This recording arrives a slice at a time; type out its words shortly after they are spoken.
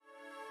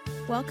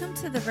Welcome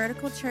to the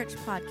Vertical Church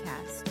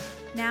Podcast.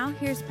 Now,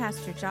 here's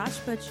Pastor Josh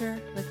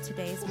Butcher with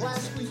today's message.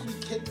 Last week, we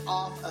kicked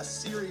off a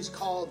series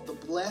called The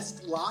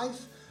Blessed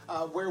Life,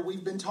 where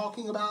we've been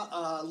talking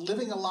about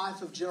living a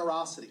life of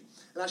generosity.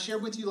 And I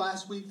shared with you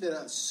last week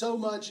that so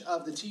much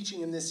of the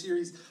teaching in this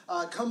series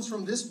comes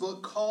from this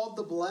book called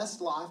The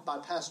Blessed Life by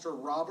Pastor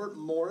Robert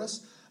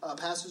Morris.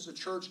 Pastors a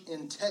church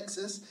in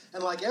Texas,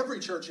 and like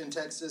every church in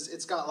Texas,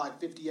 it's got like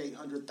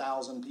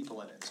 5,800,000 people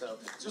in it. So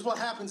it's just what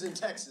happens in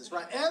Texas,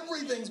 right?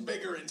 Everything's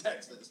bigger in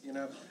Texas, you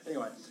know?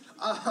 Anyway,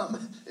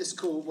 it's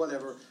cool,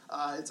 whatever.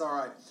 It's all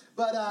right.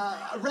 But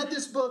I read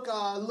this book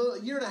a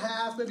year and a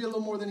half, maybe a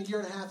little more than a year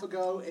and a half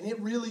ago, and it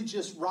really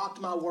just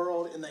rocked my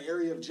world in the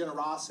area of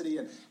generosity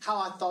and how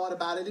I thought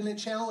about it, and it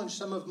challenged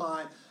some of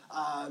my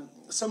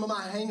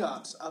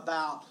hang-ups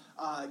about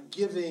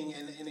giving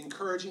and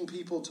encouraging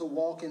people to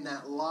walk in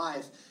that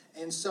life.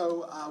 And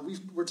so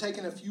we're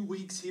taking a few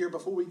weeks here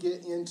before we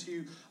get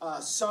into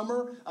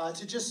summer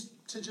to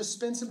just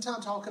spend some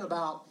time talking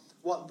about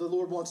what the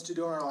Lord wants to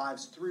do in our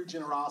lives through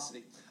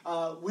generosity.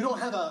 We don't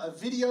have a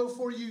video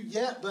for you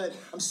yet, but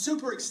I'm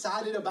super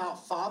excited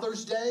about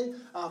Father's Day.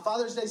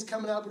 Father's Day is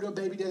coming up. We're doing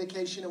baby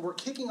dedication, and we're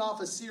kicking off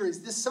a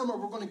series. This summer,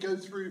 we're going to go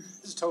through,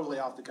 this is totally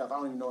off the cuff. I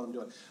don't even know what I'm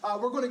doing.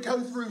 We're going to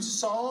go through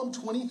Psalm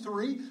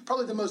 23,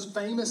 probably the most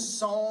famous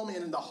psalm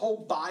in the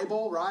whole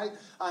Bible, right?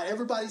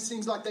 Everybody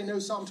seems like they know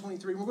Psalm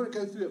 23. We're going to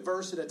go through it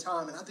verse at a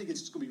time, and I think it's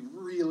just going to be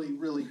really,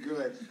 really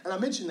good. And I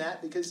mention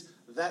that because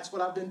that's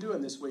what I've been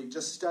doing this week,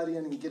 just studying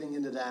and getting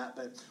into that.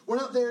 But we're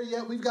not there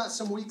yet. We've got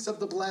some weeks of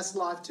the blessed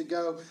life to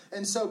go.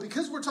 And so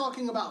because we're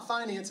talking about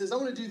finances, I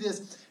want to do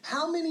this.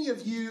 How many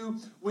of you,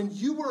 when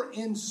you were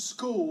in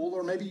school,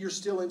 or maybe you're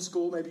still in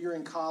school, maybe you're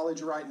in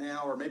college right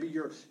now, or maybe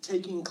you're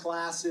taking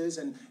classes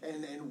and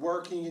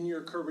working in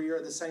your career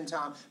at the same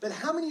time, but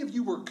how many of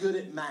you were good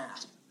at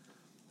math?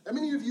 How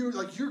many of you,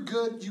 like, you're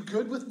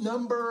good with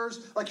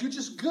numbers, like, you're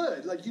just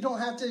good, like, you don't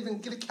have to even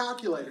get a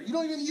calculator. You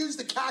don't even use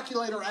the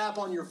calculator app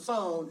on your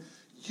phone.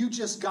 You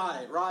just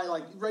got it, right?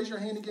 Like, raise your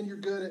hand again, you're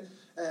good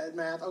at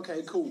math.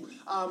 Okay, cool.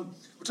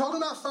 We're talking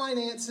about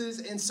finances,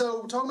 and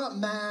so we're talking about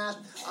math.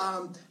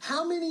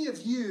 How many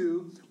of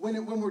you,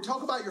 when we're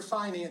talking about your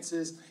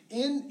finances,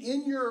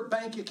 in your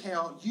bank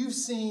account, you've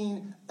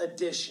seen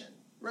addition?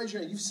 Raise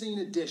your hand. You've seen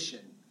addition.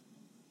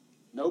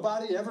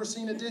 Nobody ever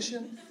seen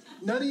addition?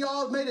 None of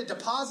y'all have made a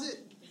deposit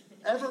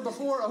ever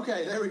before?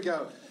 Okay, there we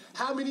go.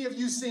 How many of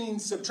you seen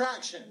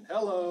subtraction?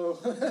 Hello.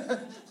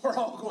 We're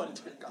all going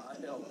to God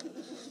help.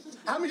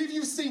 How many of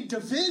you seen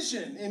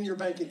division in your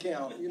bank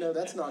account? You know,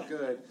 that's not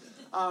good.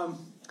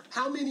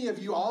 How many of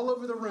you, all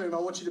over the room, I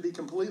want you to be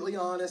completely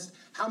honest,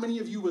 how many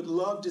of you would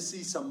love to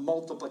see some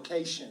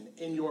multiplication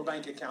in your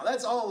bank account?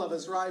 That's all of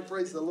us, right?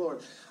 Praise the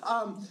Lord.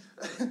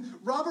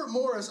 Robert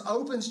Morris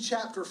opens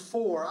chapter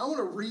 4. I want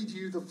to read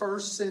you the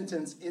first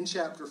sentence in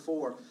chapter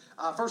 4.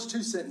 First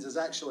two sentences,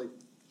 actually.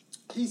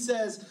 He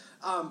says,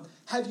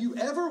 have you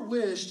ever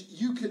wished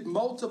you could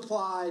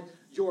multiply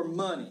your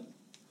money?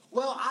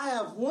 Well, I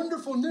have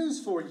wonderful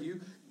news for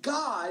you.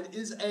 God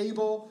is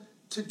able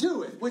to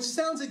do it, which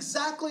sounds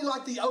exactly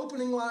like the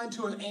opening line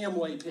to an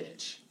Amway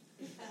pitch.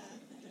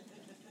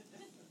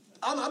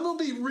 I'm going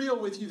to be real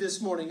with you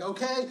this morning,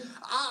 okay?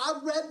 I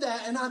read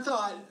that and I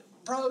thought,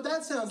 bro,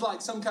 that sounds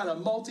like some kind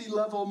of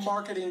multi-level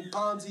marketing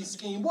Ponzi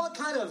scheme. What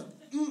kind of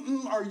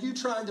are you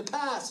trying to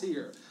pass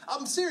here?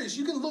 I'm serious.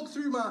 You can look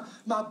through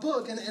my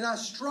book, and I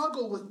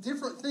struggle with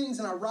different things,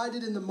 and I write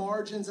it in the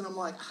margins, and I'm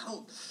like, I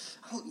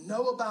don't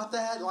know about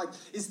that. Like,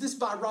 is this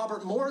by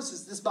Robert Morris?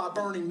 Is this by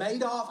Bernie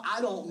Madoff?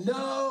 I don't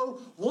know.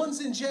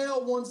 One's in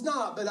jail, one's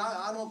not, but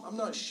I'm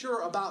not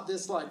sure about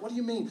this. Like, what do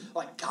you mean?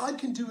 Like, God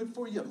can do it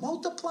for you.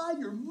 Multiply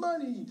your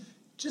money.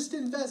 Just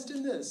invest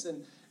in this.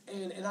 And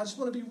I just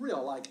want to be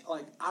real. Like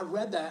I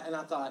read that, and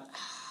I thought,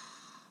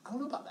 I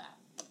don't know about that.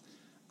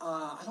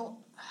 I don't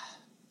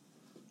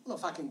know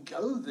if I can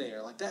go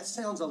there. Like, that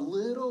sounds a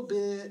little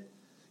bit,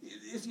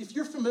 if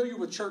you're familiar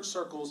with church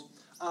circles,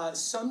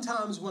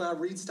 sometimes when I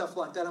read stuff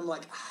like that, I'm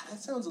like,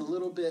 that sounds a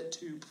little bit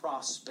too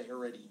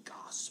prosperity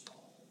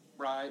gospel,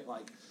 right?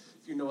 Like,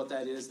 if you know what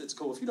that is, that's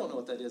cool. If you don't know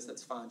what that is,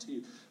 that's fine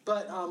too.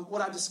 But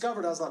what I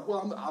discovered, I was like,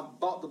 well, I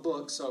bought the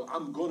book, so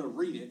I'm going to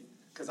read it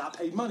because I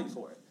paid money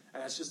for it.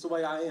 And that's just the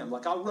way I am.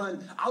 Like,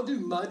 I'll do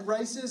mud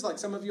races, like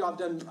some of you I've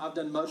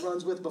done mud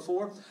runs with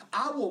before.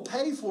 I will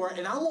pay for it,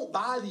 and I won't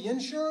buy the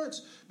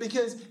insurance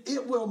because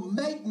it will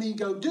make me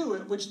go do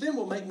it, which then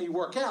will make me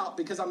work out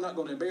because I'm not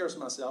going to embarrass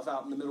myself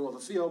out in the middle of a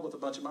field with a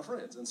bunch of my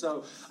friends. And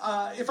so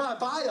if I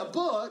buy a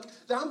book,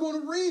 then I'm going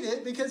to read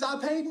it because I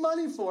paid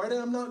money for it,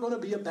 and I'm not going to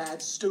be a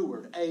bad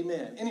steward.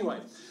 Amen. Anyway,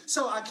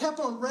 so I kept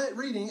on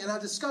reading, and I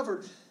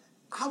discovered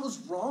I was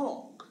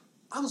wrong.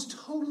 I was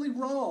totally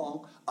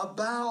wrong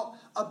about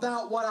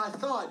what I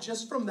thought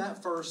just from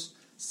that first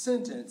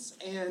sentence.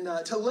 And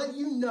to let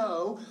you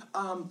know,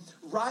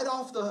 right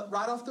off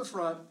the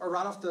front, or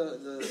right off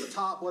the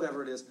top,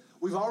 whatever it is,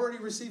 we've already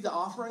received the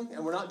offering,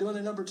 and we're not doing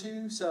a number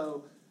 2,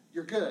 so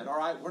you're good, all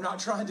right? We're not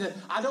trying to,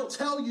 I don't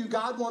tell you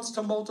God wants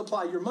to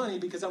multiply your money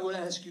because I'm going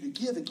to ask you to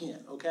give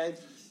again, okay?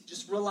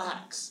 Just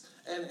relax.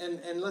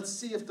 And let's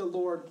see if the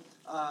Lord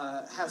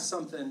has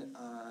something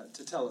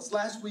to tell us.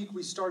 Last week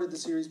we started the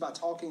series by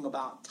talking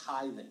about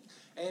tithing.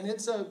 And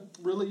it's a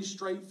really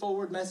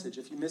straightforward message.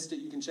 If you missed it,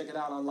 you can check it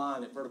out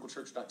online at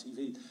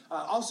verticalchurch.tv.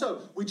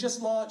 Also, we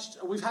just launched,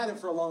 we've had it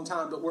for a long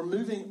time, but we're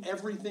moving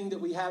everything that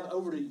we have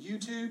over to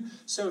YouTube.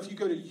 So if you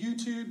go to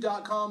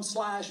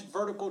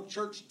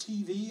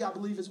youtube.com/verticalchurchtv, I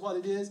believe is what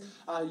it is,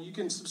 you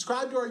can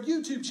subscribe to our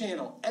YouTube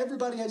channel.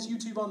 Everybody has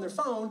YouTube on their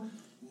phone.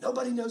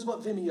 Nobody knows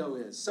what Vimeo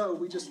is, so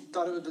we just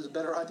thought it was a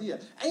better idea.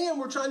 And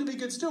we're trying to be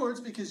good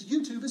stewards because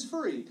YouTube is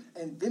free,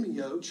 and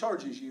Vimeo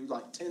charges you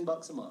like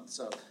 $10 a month.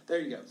 So there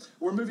you go.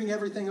 We're moving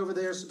everything over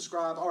there.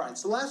 Subscribe. All right,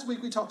 so last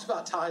week we talked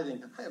about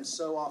tithing. I am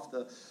so off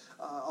the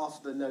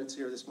notes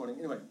here this morning.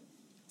 Anyway,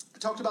 we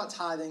talked about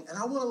tithing, and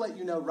I want to let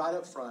you know right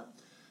up front,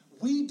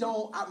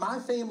 my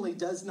family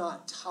does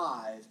not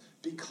tithe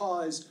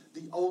because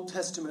the Old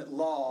Testament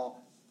law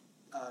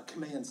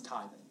commands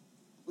tithing.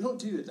 We don't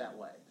do it that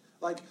way.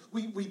 Like,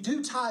 we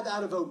do tithe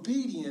out of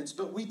obedience,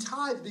 but we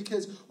tithe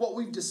because what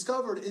we've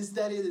discovered is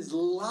that it is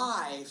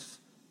life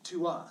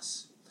to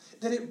us.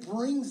 That it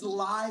brings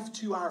life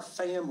to our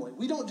family.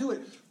 We don't do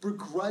it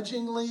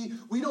begrudgingly.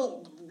 We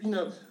don't,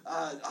 10%.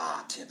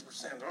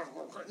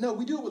 No,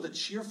 we do it with a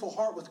cheerful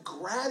heart, with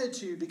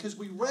gratitude, because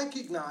we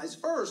recognize,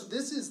 first,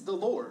 this is the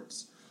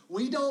Lord's.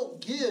 We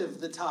don't give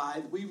the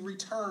tithe, we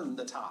return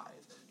the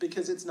tithe,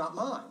 because it's not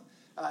mine.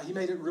 He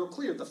made it real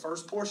clear. The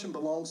first portion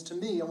belongs to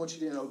me. I want you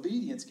to, in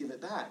obedience, give it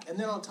back. And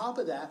then on top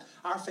of that,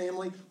 our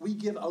family, we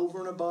give over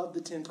and above the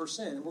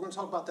 10%. And we're going to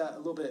talk about that a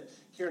little bit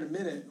here in a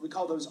minute. We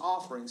call those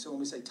offerings. So when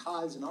we say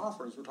tithes and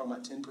offerings, we're talking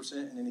about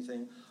 10% and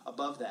anything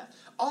above that.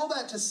 All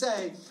that to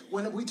say,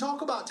 when we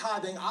talk about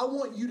tithing, I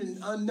want you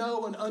to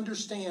know and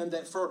understand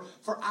that for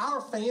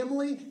our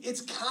family,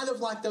 it's kind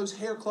of like those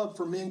Hair Club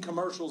for Men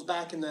commercials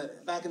back in the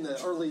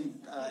early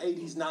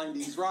 80s,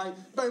 90s, right?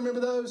 Everybody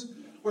remember those?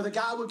 Where the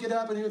guy would get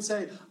up and he would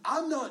say,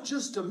 I'm not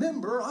just a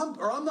member,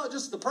 I'm not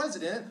just the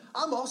president,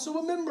 I'm also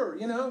a member,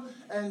 and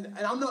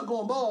I'm not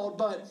going bald,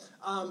 but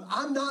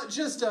I'm not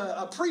just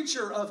a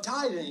preacher of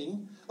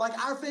tithing. Like,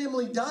 our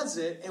family does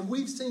it, and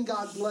we've seen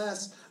God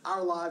bless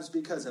our lives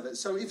because of it.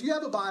 So if you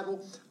have a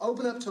Bible,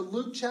 open up to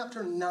Luke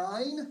chapter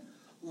 9.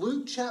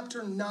 Luke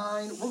chapter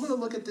 9, we're going to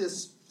look at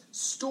this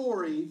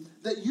story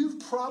that you've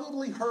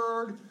probably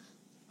heard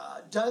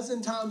a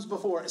dozen times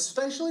before,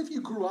 especially if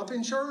you grew up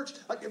in church.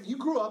 Like, if you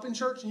grew up in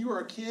church and you were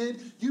a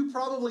kid, you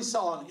probably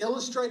saw an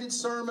illustrated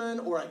sermon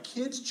or a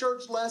kid's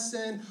church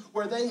lesson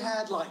where they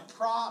had like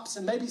props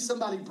and maybe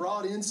somebody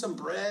brought in some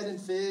bread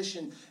and fish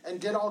and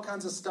did all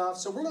kinds of stuff.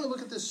 So we're going to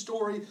look at this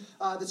story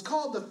that's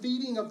called the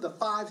feeding of the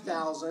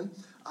 5,000.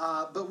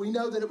 But we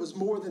know that it was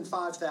more than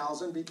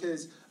 5,000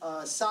 because,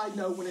 side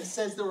note, when it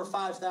says there were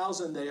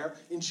 5,000 there,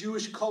 in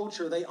Jewish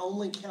culture, they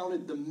only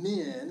counted the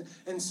men.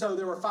 And so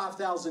there were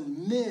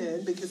 5,000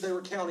 men because they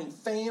were counting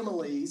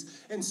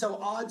families. And so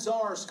odds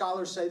are,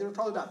 scholars say, there were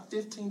probably about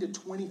 15 to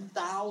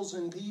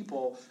 20,000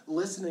 people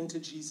listening to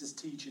Jesus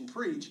teach and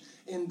preach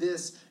in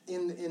this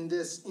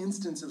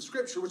instance of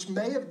Scripture, which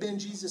may have been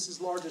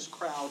Jesus' largest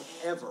crowd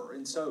ever.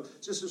 And so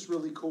just this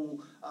really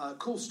cool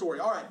story.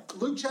 All right,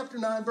 Luke chapter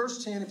 9,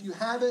 verse 10. If you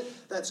have it,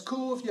 that's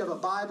cool. If you have a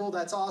Bible,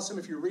 that's awesome.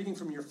 If you're reading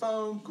from your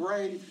phone,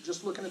 great. If you're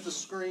just looking at the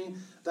screen,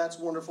 that's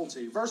wonderful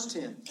too. Verse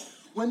 10.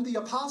 When the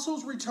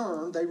apostles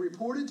returned, they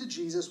reported to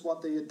Jesus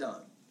what they had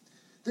done.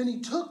 Then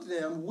he took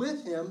them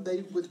with him.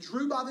 They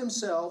withdrew by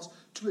themselves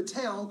to a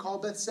town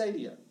called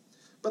Bethsaida.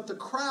 But the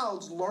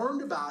crowds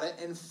learned about it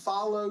and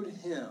followed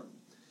him.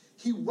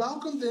 He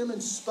welcomed them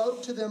and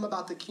spoke to them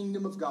about the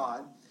kingdom of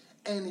God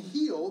and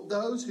healed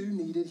those who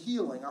needed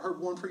healing. I heard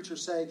one preacher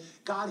say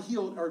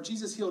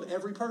Jesus healed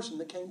every person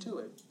that came to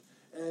it.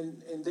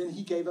 And then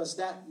he gave us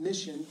that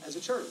mission as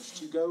a church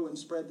to go and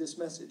spread this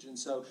message. And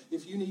so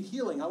if you need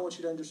healing, I want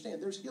you to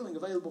understand there's healing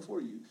available for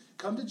you.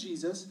 Come to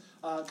Jesus,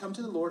 come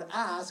to the Lord,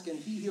 ask, and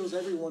he heals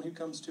everyone who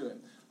comes to him.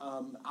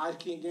 I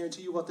can't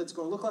guarantee you what that's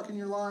going to look like in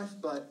your life,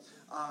 but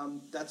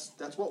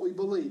that's what we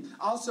believe.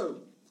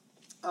 Also,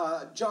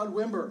 John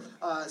Wimber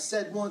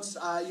said once,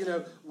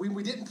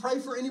 we didn't pray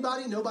for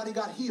anybody, nobody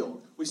got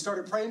healed. We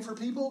started praying for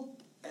people,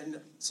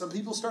 and some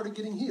people started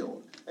getting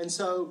healed. And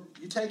so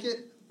you take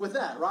it with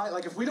that, right?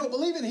 Like, if we don't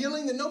believe in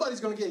healing, then nobody's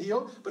going to get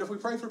healed. But if we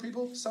pray for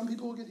people, some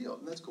people will get healed,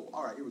 and that's cool.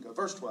 All right, here we go.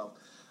 Verse 12.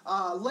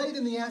 Late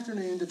in the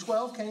afternoon, the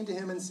 12 came to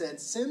him and said,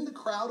 send the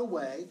crowd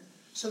away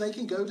so they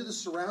can go to the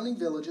surrounding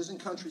villages and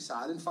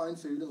countryside and find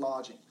food and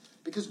lodging,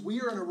 because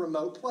we are in a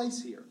remote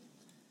place here.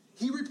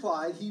 He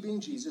replied, he being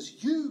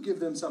Jesus, you give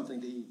them something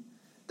to eat.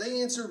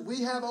 They answered,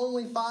 we have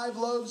only 5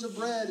 loaves of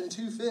bread and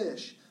 2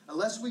 fish.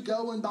 Unless we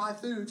go and buy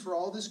food for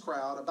all this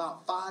crowd,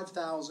 about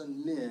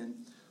 5,000 men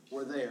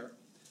were there.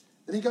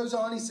 Then he goes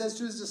on, he says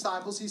to his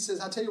disciples, he says,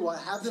 I tell you what,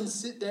 have them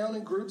sit down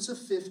in groups of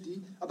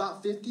 50,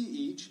 about 50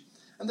 each.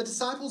 And the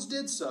disciples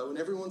did so, and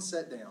everyone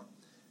sat down.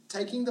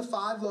 Taking the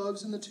 5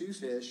 loaves and the 2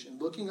 fish,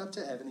 and looking up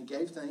to heaven, he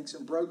gave thanks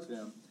and broke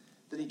them.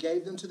 Then he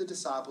gave them to the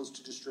disciples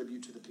to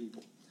distribute to the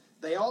people.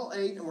 They all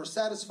ate and were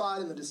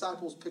satisfied, and the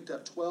disciples picked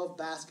up 12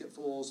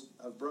 basketfuls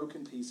of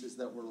broken pieces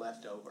that were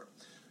left over.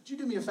 would you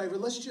do me a favor?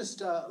 Let's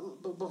just,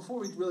 before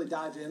we really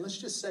dive in, let's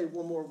just say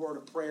one more word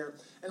of prayer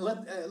and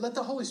let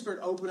the Holy Spirit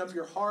open up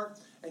your heart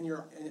and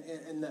your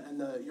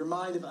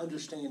mind of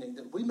understanding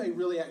that we may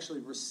really actually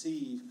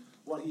receive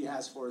what he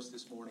has for us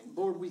this morning.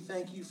 Lord, we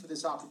thank you for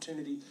this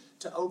opportunity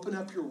to open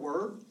up your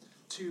word,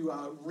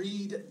 to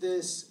read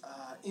this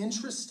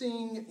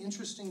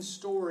interesting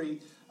story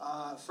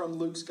from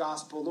Luke's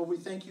gospel. Lord, we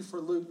thank you for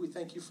Luke. We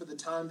thank you for the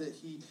time that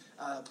he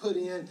put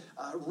in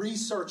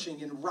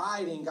researching and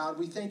writing. God,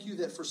 we thank you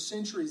that for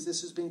centuries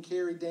this has been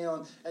carried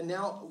down, and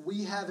now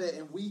we have it,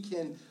 and we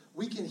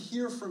can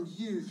hear from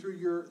you through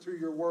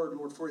your word,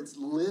 Lord, for it's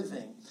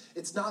living.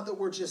 It's not that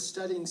we're just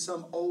studying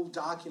some old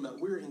document.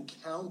 We're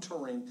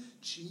encountering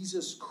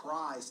Jesus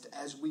Christ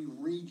as we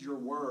read your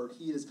word.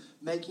 He is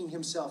making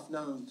himself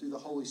known through the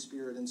Holy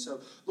Spirit. And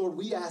so, Lord,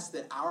 we ask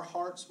that our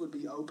hearts would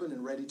be open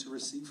and ready to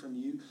receive from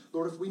you.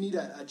 Lord, if we need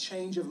a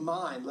change of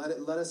mind, let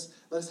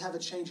us have a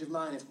change of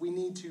mind. If we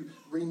need to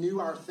renew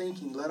our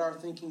thinking, let our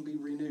thinking be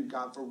renewed,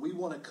 God, for we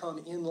want to come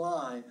in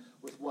line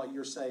with what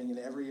you're saying in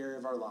every area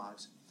of our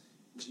lives.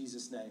 In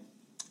Jesus' name,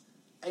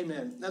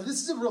 amen. Now,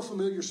 this is a real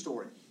familiar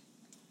story.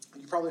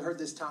 You've probably heard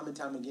this time and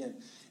time again.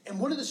 And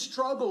one of the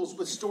struggles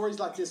with stories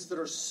like this that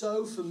are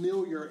so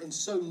familiar and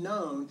so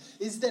known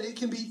is that it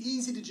can be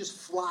easy to just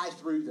fly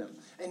through them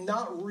and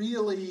not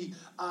really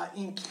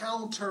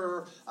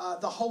encounter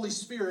the Holy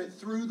Spirit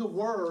through the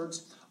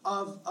words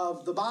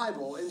of the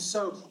Bible. And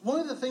so one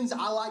of the things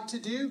I like to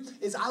do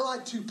is I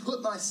like to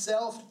put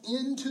myself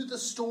into the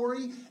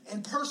story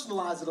and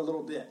personalize it a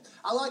little bit.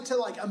 I like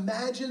to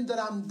imagine that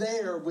I'm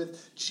there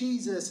with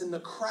Jesus and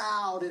the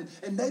crowd,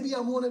 and maybe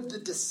I'm one of the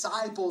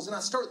disciples, and I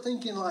start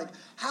thinking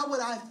how would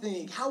I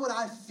think? How would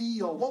I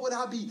feel? What would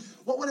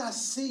I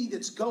see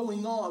that's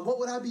going on? What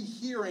would I be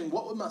hearing?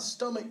 What would my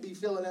stomach be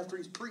feeling after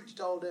he's preached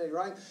all day,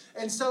 right?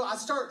 And so I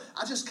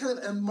just kind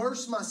of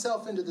immerse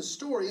myself into the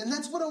story, and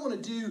that's what I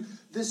want to do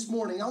this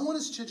morning. I want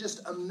us to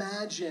just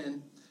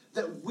imagine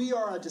that we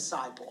are a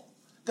disciple,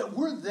 that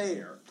we're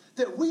there,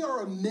 that we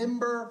are a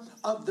member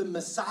of the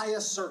Messiah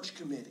Search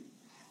Committee.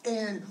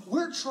 And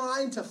we're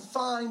trying to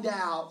find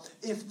out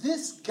if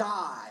this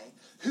guy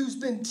who's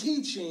been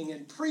teaching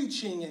and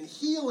preaching and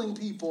healing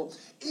people,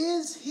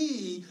 is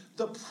he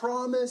the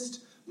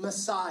promised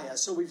Messiah?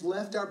 So we've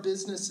left our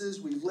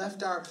businesses, we've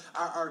left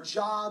our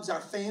jobs,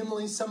 our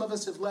families. Some of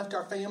us have left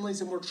our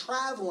families, and we're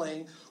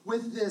traveling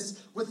with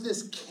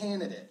this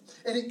candidate.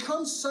 And it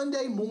comes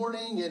Sunday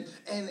morning,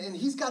 and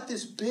he's got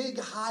this big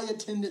high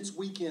attendance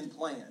weekend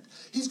planned.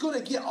 He's going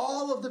to get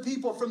all of the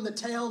people from the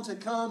town to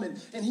come,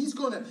 and he's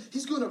going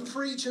to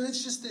preach, and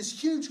it's just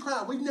this huge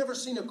crowd. We've never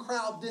seen a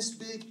crowd this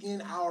big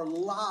in our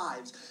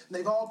lives. And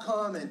they've all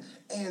come,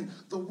 and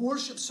the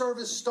worship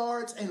service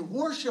starts, and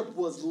worship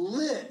was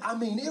lit. I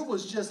mean, it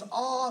was just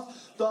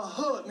off the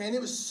hook, man.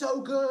 It was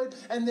so good.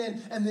 And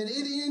then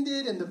it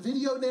ended, and the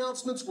video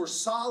announcements were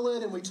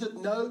solid, and we took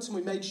notes, and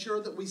we made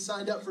sure that we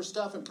signed up for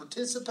stuff and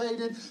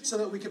participated so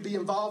that we could be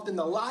involved in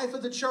the life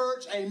of the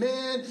church.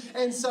 Amen.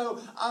 And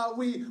so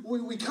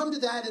we come to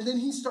that, and then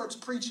he starts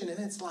preaching, and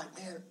it's like,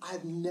 man,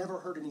 I've never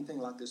heard anything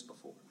like this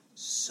before.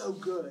 So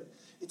good.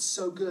 It's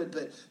so good.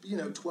 But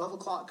 12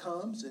 o'clock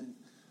comes, and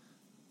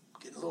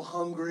I'm getting a little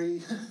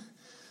hungry.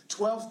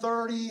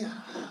 12:30,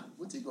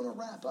 when's he going to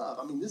wrap up?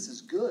 I mean, this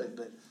is good,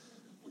 but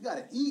we got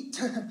to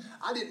eat.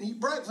 I didn't eat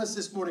breakfast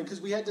this morning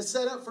because we had to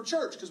set up for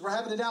church because we're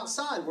having it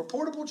outside. We're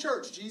portable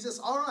church, Jesus.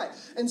 All right.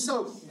 And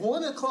so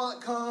 1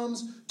 o'clock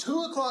comes,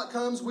 2 o'clock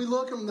comes. We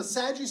look, and the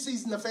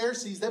Sadducees and the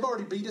Pharisees, they've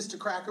already beat us to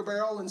Cracker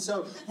Barrel. And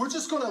so we're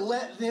just going to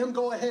let them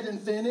go ahead and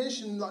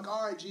finish. And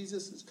all right,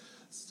 Jesus,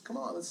 come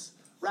on, let's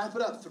wrap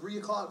it up. 3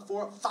 o'clock,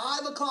 4,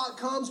 5 o'clock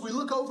comes. We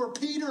look over.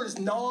 Peter is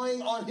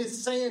gnawing on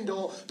his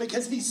sandal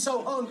because he's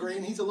so hungry,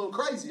 and he's a little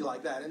crazy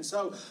like that. And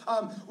so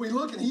we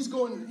look, and he's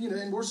going,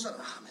 and we're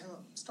starting,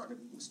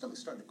 my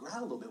stomach's starting to growl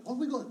a little bit. What are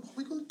we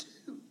going to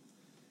do?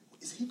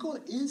 Is he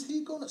going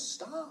to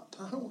stop?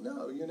 I don't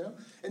know,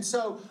 And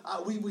so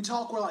we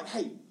talk. We're like,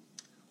 hey,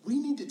 we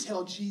need to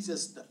tell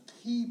Jesus the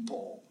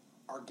people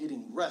are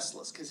getting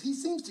restless, because he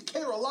seems to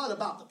care a lot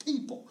about the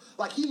people.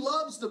 He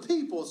loves the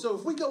people. So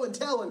if we go and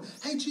tell him,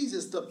 hey,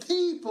 Jesus, the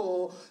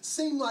people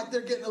seem like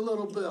they're getting a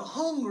little bit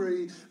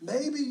hungry,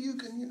 maybe you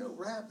can,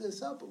 wrap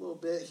this up a little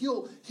bit.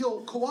 He'll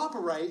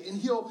cooperate,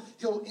 and he'll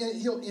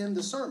end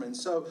the sermon.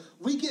 So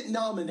we get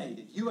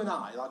nominated, you and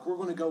I, we're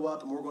going to go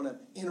up and we're going to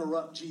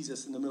interrupt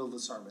Jesus in the middle of the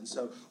sermon.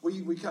 So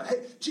we come,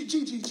 hey,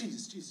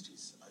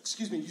 Jesus.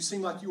 Excuse me, you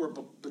seem like you were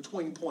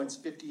between points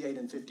 58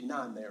 and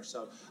 59 there.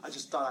 So I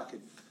just thought I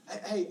could.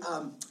 Hey,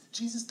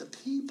 Jesus, the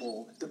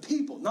people,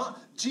 not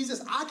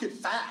Jesus, I could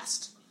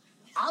fast.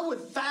 I would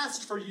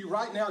fast for you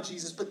right now,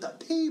 Jesus, but the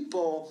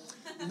people,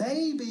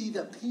 maybe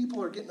the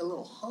people are getting a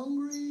little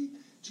hungry,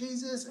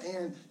 Jesus,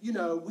 and, we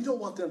don't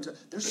want them to,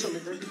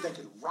 they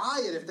could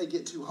riot if they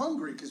get too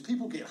hungry, because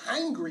people get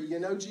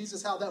hangry,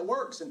 Jesus, how that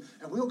works, and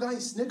we don't got any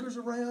Snickers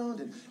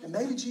around, and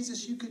maybe,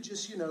 Jesus, you could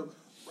just,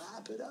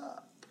 wrap it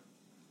up.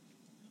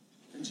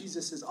 And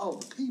Jesus says, oh,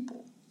 the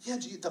people. Yeah,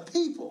 the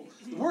people.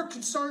 We're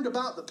concerned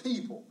about the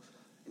people.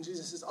 And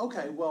Jesus says,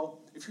 okay, well,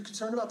 if you're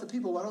concerned about the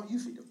people, why don't you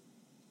feed them?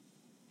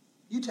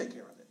 You take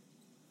care of it.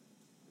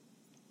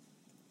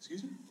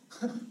 Excuse me?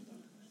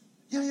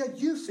 Yeah,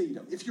 you feed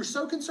them. If you're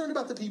so concerned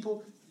about the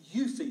people,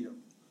 you feed them.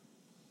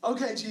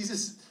 Okay,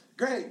 Jesus,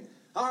 great.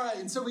 All right,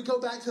 and so we go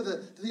back to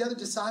the other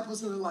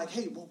disciples, and they're like,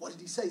 hey, well, what did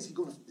he say? Is he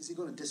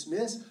going to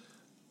dismiss?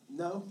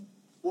 No.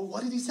 Well,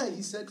 what did he say?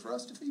 He said for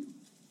us to feed them.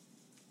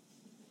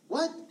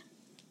 What?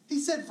 He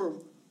said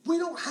we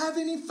don't have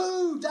any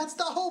food. That's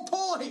the whole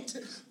point.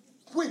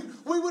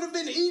 We would have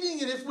been eating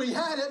it if we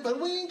had it, but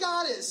we ain't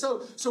got it.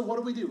 So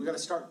what do? We got to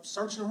start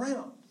searching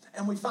around.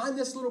 And we find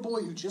this little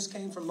boy who just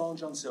came from Long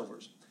John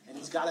Silver's. And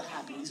he's got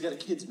a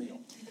kid's meal.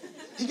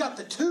 He got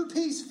the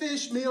 2-piece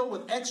fish meal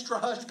with extra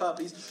hush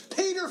puppies.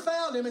 Peter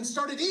found him and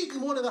started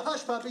eating one of the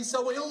hush puppies,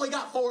 so we only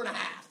got 4.5.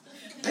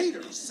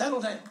 Peter,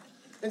 settle down.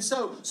 And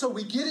so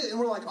we get it, and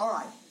we're like, all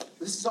right,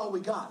 this is all we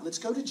got. Let's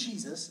go to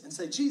Jesus and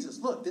say, Jesus,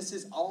 look, this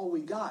is all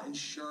we got. And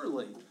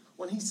surely,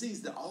 when he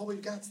sees that all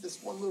we've got is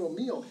this one little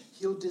meal,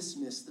 he'll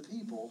dismiss the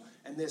people,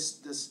 and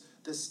this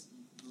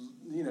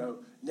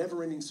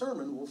never-ending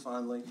sermon will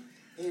finally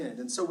end.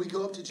 And so we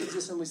go up to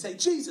Jesus and we say,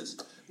 Jesus,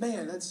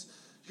 man, this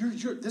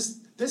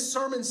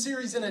sermon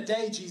series in a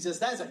day, Jesus,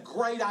 that's a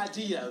great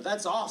idea.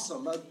 That's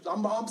awesome.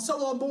 I'm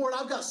so on board.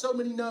 I've got so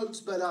many notes.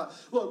 But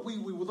look, we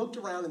looked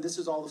around, and this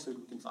is all the food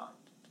we can find.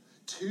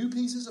 2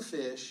 pieces of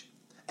fish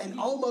and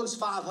almost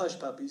 5 hush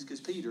puppies, because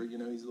Peter, he's a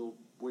little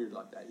weird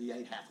like that. He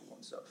ate half of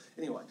one. So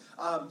anyway,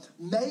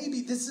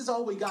 maybe this is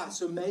all we got.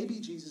 So maybe,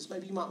 Jesus,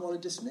 maybe you might want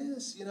to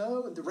dismiss,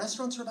 the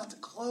restaurants are about to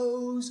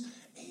close.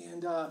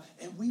 And we're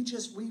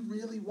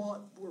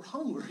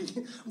hungry.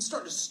 I'm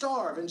starting to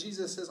starve. And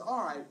Jesus says,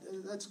 all right,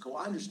 that's cool.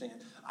 I understand.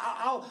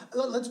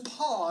 Let's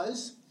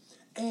pause.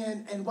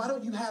 And why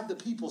don't you have the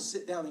people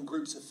sit down in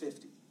groups of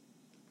 50?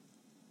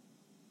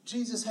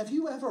 Jesus, have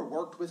you ever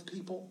worked with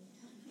people?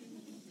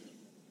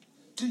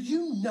 Do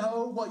you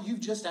know what you've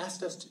just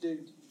asked us to do?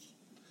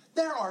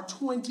 There are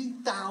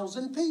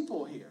 20,000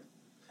 people here.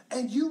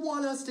 And you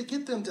want us to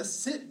get them to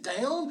sit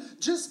down?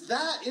 Just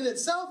that in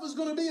itself is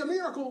going to be a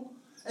miracle.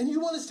 And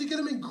you want us to get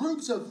them in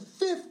groups of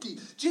 50.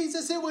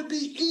 Jesus, it would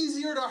be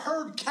easier to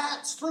herd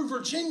cats through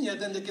Virginia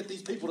than to get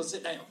these people to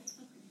sit down.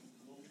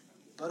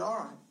 But all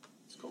right,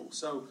 it's cool.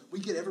 So we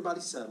get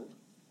everybody settled.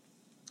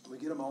 We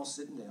get them all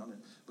sitting down,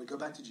 and we go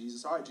back to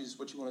Jesus. All right, Jesus,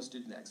 what you want us to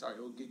do next? All right,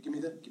 well, give me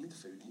the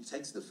food. And he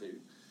takes the food,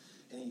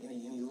 and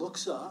he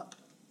looks up,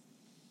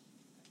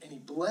 and he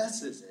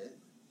blesses it,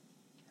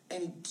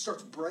 and he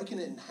starts breaking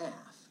it in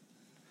half,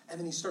 and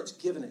then he starts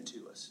giving it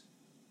to us.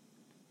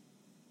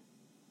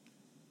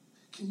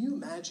 Can you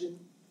imagine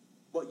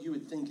what you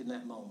would think in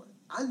that moment?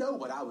 I know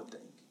what I would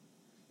think.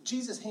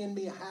 Jesus handed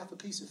me a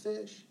piece of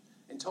fish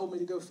and told me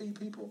to go feed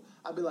people.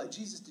 I'd be like,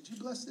 Jesus, did you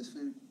bless this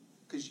food?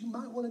 Because you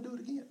might want to do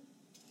it again.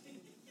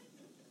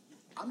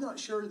 I'm not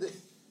sure that...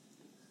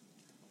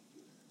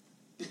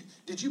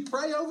 Did you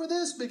pray over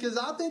this? Because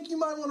I think you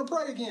might want to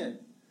pray again.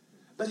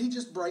 But he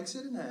just breaks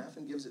it in half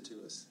and gives it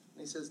to us.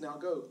 And he says, now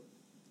go.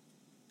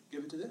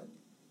 Give it to them.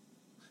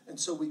 And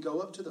so we go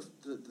up to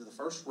the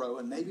first row,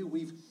 and maybe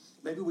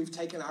we've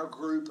taken our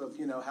group of,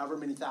 however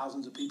many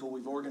thousands of people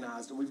we've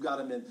organized, and we've got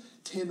them in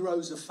 10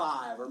 rows of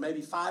 5, or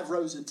maybe 5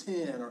 rows of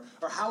 10,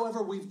 or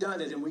however we've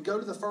done it. And we go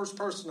to the first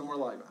person, and we're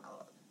like,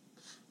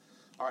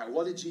 all right,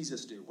 what did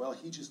Jesus do? Well,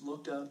 he just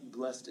looked up, he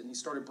blessed it, and he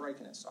started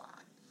breaking it. So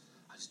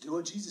I just do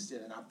what Jesus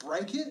did, and I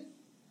break it.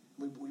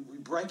 We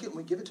break it, and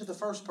we give it to the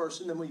first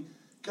person. Then we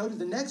go to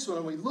the next one,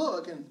 and we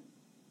look, and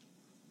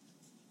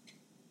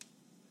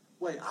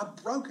wait, I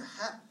broke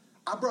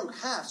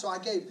half, so I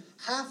gave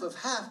half of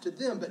half to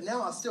them, but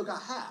now I still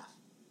got half.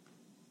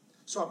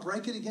 So I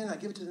break it again, I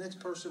give it to the next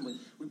person, we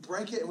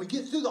break it, and we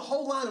get through the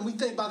whole line, and we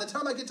think, by the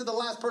time I get to the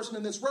last person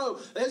in this row,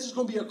 there's just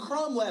going to be a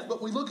crumb left,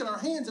 but we look at our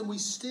hands, and we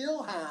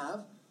still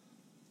have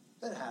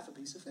that half a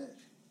piece of fish.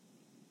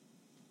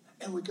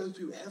 And we go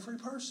through every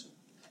person,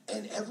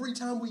 and every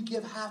time we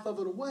give half of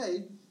it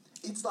away,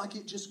 it's like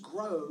it just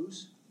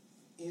grows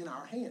in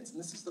our hands. And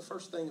this is the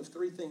first thing of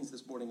 3 things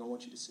this morning I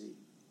want you to see.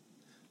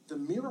 The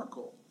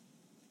miracle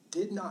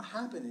did not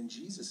happen in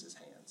Jesus'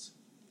 hands.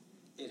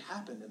 It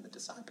happened in the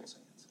disciples'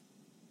 hands.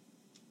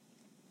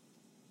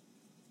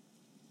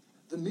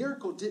 The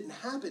miracle didn't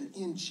happen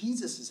in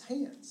Jesus'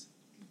 hands.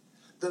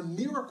 The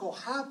miracle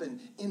happened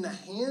in the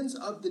hands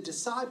of the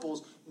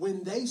disciples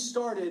when they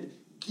started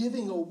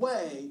giving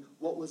away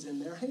what was in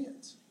their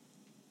hands.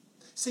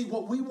 See,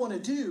 what we want to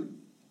do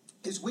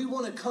is we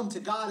want to come to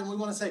God and we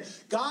want to say,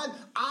 God,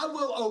 I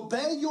will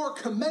obey your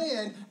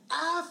command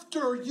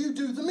after you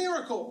do the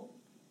miracle.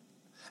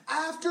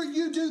 After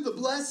you do the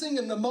blessing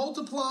and the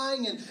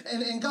multiplying,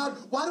 and God,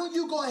 why don't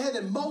you go ahead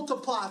and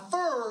multiply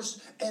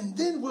first, and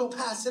then we'll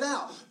pass it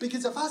out?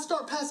 Because if I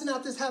start passing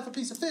out this half a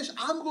piece of fish,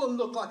 I'm going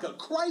to look like a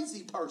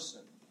crazy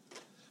person.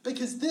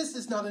 Because this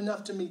is not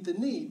enough to meet the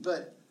need.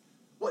 But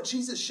what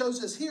Jesus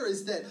shows us here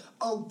is that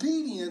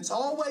obedience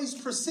always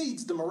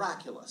precedes the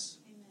miraculous.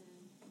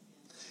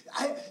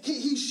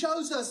 He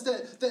shows us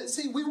that,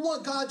 see, we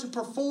want God to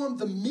perform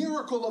the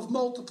miracle of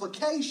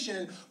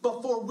multiplication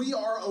before we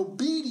are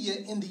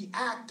obedient in the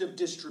act of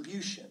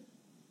distribution.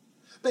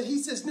 But he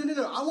says, no,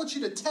 I want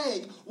you to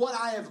take what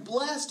I have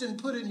blessed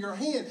and put in your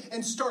hand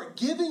and start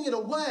giving it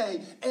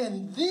away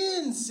and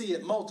then see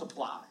it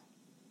multiply.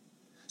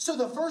 So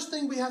the first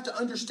thing we have to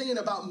understand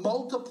about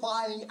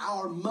multiplying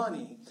our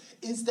money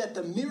is that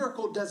the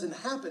miracle doesn't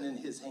happen in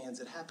his hands,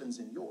 it happens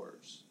in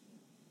yours.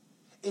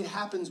 It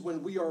happens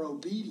when we are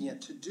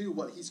obedient to do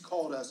what he's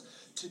called us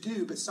to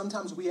do. But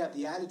sometimes we have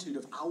the attitude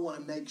of, I want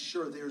to make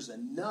sure there's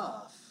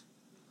enough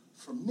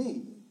for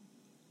me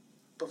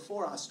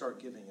before I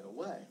start giving it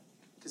away.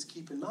 Because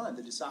keep in mind,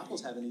 the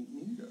disciples haven't eaten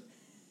either.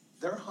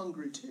 They're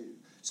hungry too.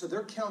 So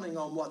they're counting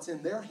on what's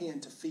in their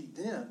hand to feed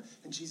them.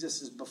 And Jesus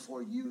says,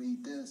 before you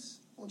eat this,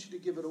 I want you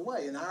to give it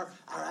away. And our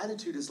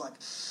attitude is like,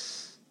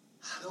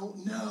 I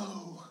don't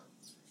know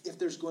if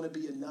there's going to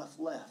be enough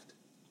left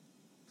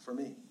for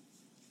me.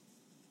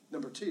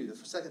 Number two, the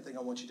second thing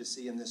I want you to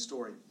see in this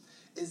story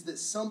is that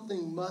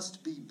something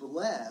must be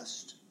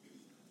blessed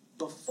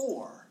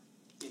before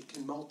it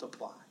can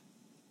multiply.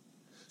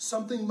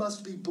 Something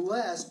must be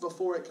blessed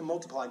before it can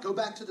multiply. Go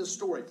back to the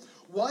story.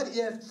 What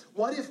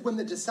if when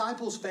the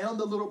disciples found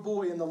the little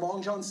boy in the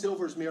Long John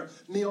Silver's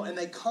meal and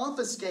they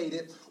confiscate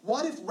it,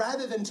 what if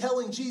rather than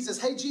telling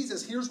Jesus, hey,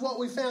 Jesus, here's what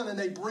we found, and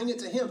they bring it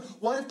to him,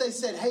 what if they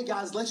said, hey,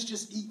 guys, let's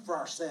just eat for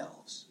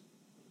ourselves?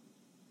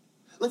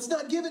 Let's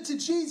not give it to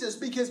Jesus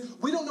because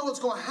we don't know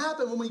what's going to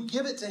happen when we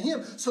give it to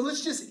him. So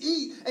let's just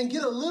eat and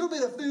get a little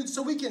bit of food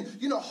so we can,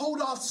 hold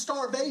off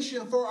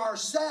starvation for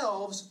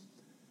ourselves.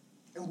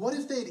 And what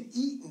if they'd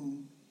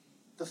eaten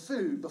the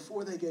food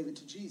before they gave it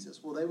to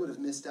Jesus? Well, they would have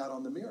missed out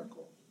on the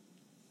miracle.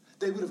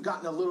 They would have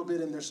gotten a little bit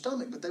in their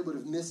stomach, but they would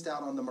have missed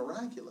out on the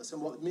miraculous.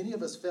 And what many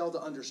of us fail to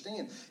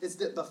understand is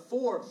that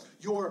before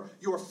your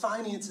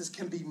finances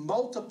can be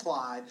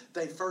multiplied,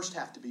 they first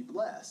have to be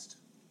blessed.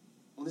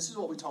 Well, this is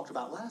what we talked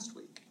about last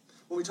week.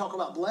 When we talk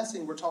about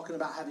blessing, we're talking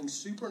about having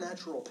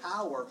supernatural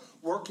power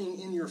working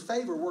in your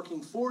favor,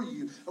 working for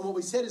you. And what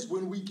we said is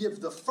when we give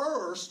the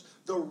first,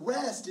 the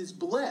rest is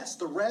blessed.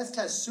 The rest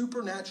has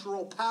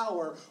supernatural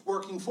power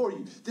working for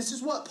you. This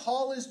is what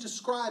Paul is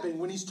describing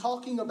when he's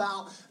talking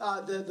about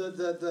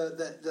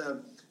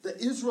the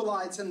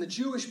Israelites and the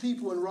Jewish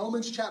people in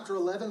Romans chapter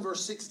 11,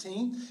 verse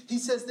 16. He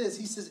says this,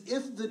 he says,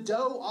 if the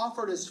dough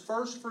offered as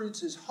first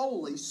fruits is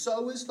holy,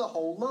 so is the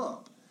whole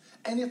lump.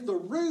 And if the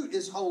root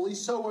is holy,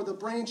 so are the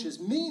branches.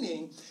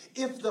 Meaning,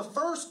 if the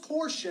first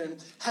portion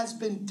has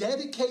been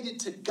dedicated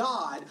to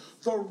God,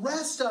 the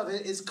rest of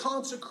it is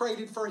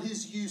consecrated for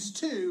his use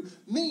too,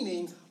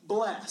 meaning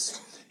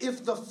blessed.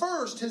 If the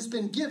first has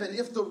been given,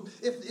 if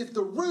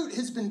the root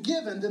has been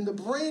given, then the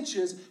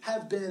branches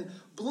have been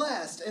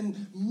blessed.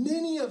 And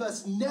many of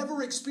us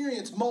never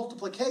experience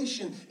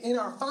multiplication in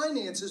our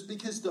finances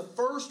because the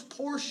first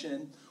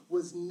portion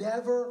was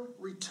never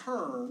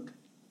returned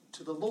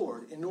to the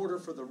Lord in order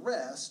for the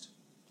rest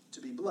to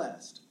be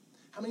blessed.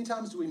 How many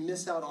times do we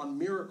miss out on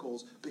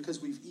miracles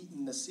because we've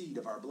eaten the seed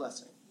of our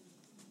blessing?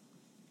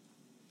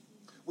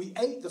 We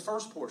ate the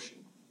first portion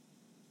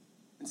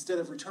instead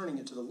of returning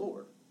it to the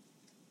Lord.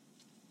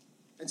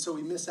 And so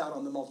we miss out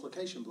on the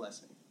multiplication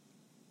blessing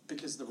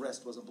because the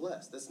rest wasn't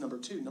blessed. That's number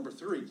two. Number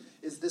three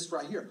is this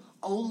right here.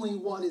 Only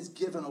what is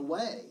given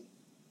away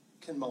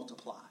can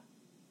multiply.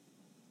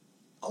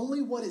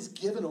 Only what is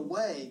given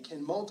away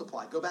can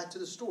multiply. Go back to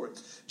the story.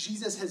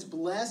 Jesus has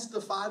blessed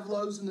the 5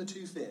 loaves and the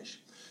 2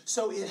 fish.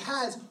 So it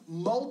has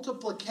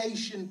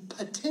multiplication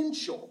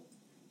potential.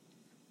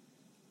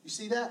 You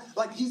see that?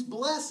 Like he's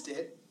blessed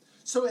it,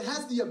 so it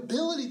has the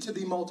ability to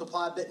be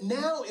multiplied. But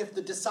now if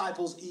the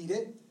disciples eat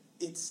it,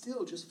 it's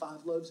still just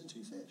 5 loaves and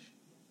 2 fish.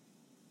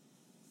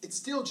 It's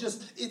still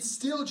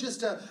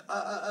just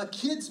a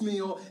kid's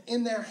meal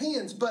in their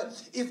hands.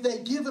 But if they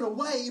give it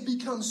away, it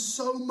becomes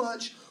so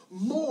much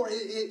more.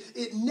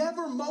 It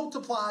never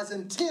multiplies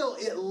until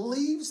it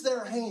leaves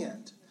their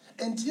hand.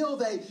 Until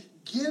they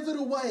give it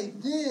away,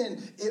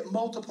 then it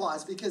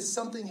multiplies because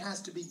something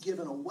has to be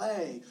given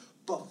away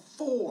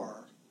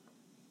before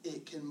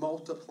it can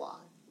multiply.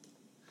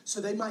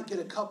 So they might get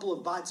a couple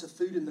of bites of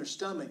food in their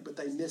stomach, but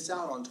they miss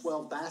out on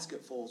 12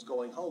 basketfuls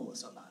going home with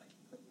somebody.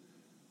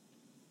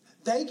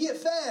 They get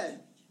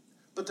fed,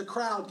 but the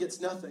crowd gets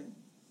nothing.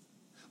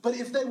 But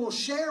if they will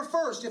share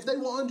first, if they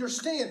will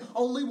understand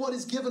only what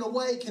is given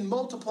away can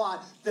multiply,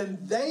 then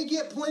they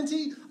get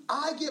plenty,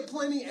 I get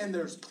plenty, and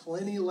there's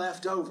plenty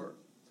left over.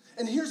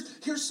 And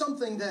here's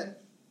something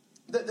that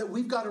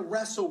we've got to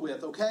wrestle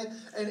with, okay?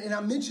 And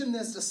I mentioned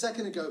this a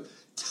second ago.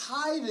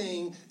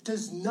 Tithing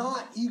does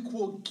not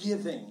equal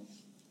giving.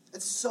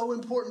 It's so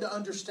important to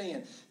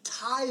understand.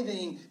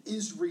 Tithing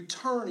is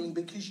returning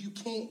because you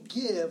can't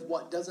give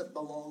what doesn't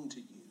belong to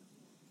you.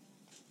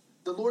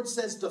 The Lord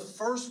says the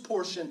first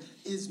portion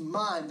is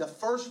mine. The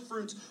first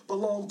fruits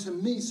belong to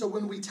me. So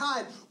when we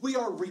tithe, we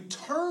are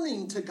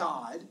returning to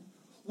God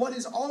what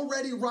is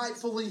already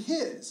rightfully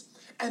his.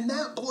 and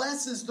that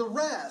blesses the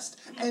rest.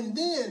 And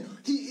then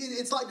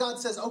it's like God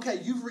says,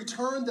 okay, you've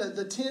returned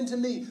the 10 to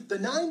me. The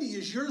 90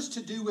 is yours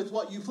to do with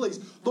what you please.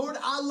 Lord,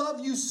 I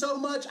love you so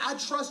much. I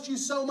trust you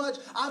so much.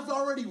 I've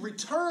already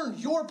returned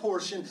your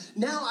portion.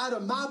 Now out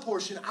of my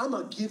portion, I'm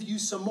going to give you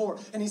some more.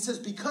 And he says,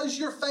 because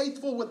you're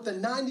faithful with the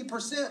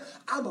 90%,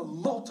 I'm going to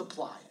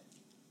multiply it.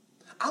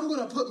 I'm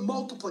going to put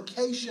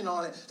multiplication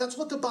on it. That's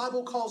what the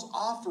Bible calls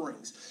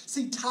offerings.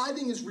 See,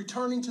 tithing is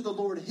returning to the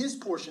Lord his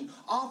portion.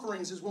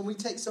 Offerings is when we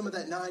take some of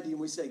that 90 and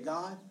we say,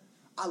 God,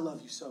 I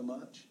love you so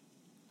much.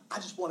 I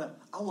want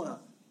to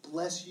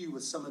bless you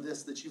with some of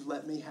this that you've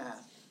let me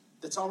have.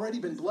 That's already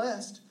been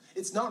blessed.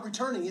 It's not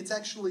returning. It's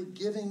actually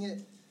giving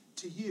it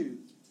to you.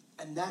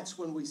 And that's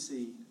when we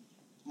see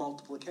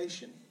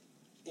multiplication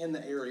in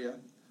the area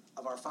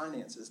of our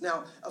finances.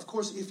 Now, of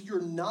course, if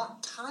you're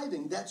not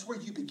tithing, that's where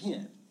you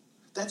begin.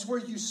 That's where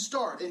you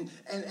start, and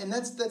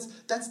that's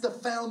the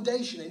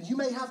foundation. And you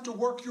may have to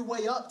work your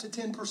way up to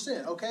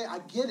 10%, okay? I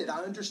get it. I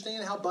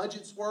understand how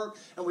budgets work,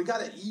 and we got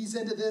to ease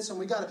into this,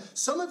 and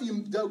some of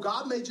you, though,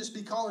 God may just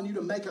be calling you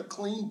to make a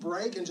clean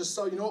break and just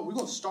so, you know what, we're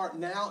going to start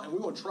now, and we're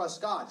going to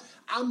trust God.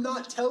 I'm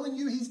not telling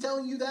you he's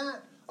telling you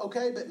that,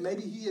 okay? But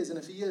maybe he is, and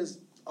if he is,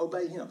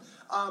 obey him.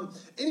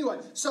 Anyway,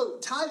 so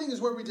tithing is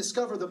where we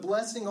discover the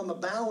blessing on the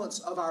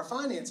balance of our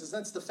finances.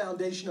 That's the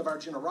foundation of our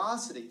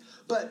generosity.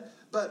 But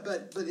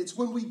it's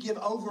when we give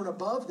over and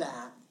above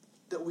that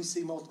we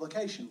see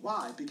multiplication.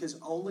 Why? Because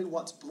only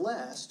what's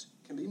blessed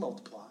can be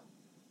multiplied.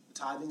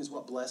 Tithing is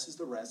what blesses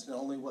the rest, and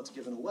only what's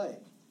given away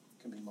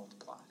can be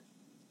multiplied.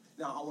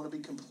 Now, I want to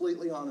be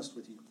completely honest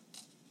with you.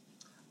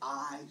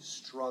 I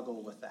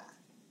struggle with that.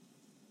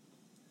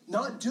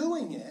 Not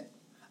doing it,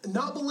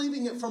 not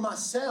believing it for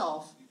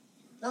myself,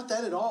 not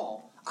that at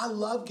all. I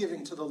love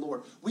giving to the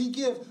Lord. We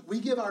give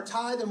our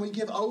tithe and we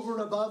give over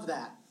and above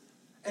that.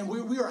 And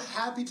we are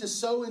happy to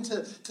sow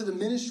into the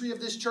ministry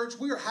of this church.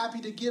 We are happy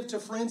to give to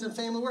friends and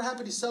family. We're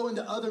happy to sow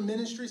into other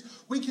ministries.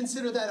 We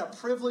consider that a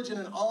privilege and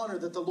an honor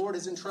that the Lord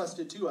has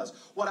entrusted to us.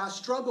 What I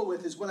struggle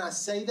with is when I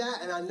say that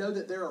and I know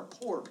that there are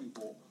poor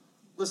people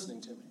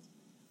listening to me.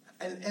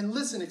 And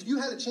listen, if you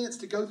had a chance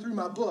to go through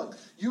my book,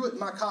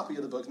 my copy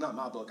of the book, not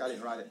my book, I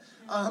didn't write it,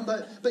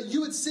 but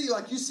you would see,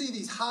 you see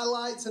these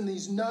highlights and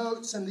these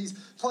notes and these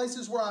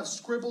places where I've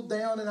scribbled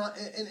down,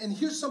 and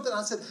here's something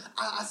I said.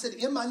 I said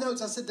in my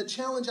notes, I said, the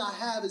challenge I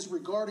have is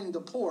regarding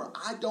the poor.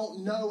 I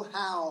don't know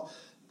how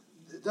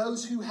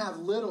those who have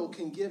little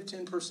can give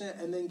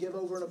 10% and then give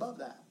over and above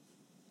that.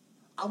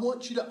 I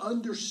want you to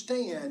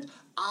understand,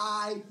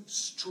 I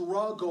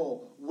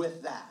struggle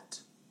with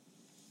that.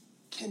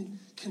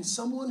 Can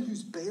someone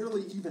who's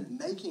barely even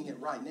making it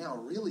right now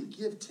really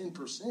give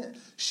 10%?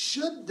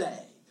 Should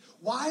they?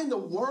 Why in the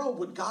world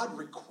would God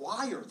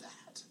require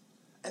that?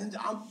 And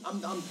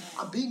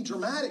I'm being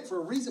dramatic for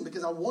a reason,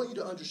 because I want you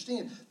to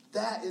understand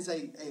that is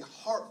a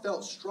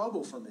heartfelt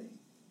struggle for me.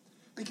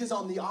 Because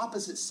on the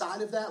opposite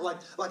side of that,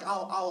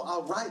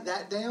 I'll write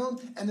that down,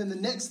 and then the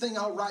next thing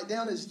I'll write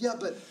down is,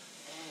 but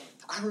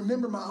I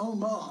remember my own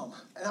mom,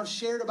 and I've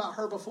shared about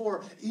her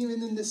before,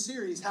 even in this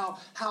series, how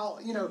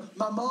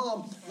my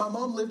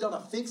mom lived on a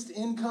fixed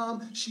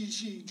income.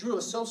 She drew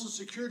a Social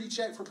Security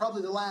check for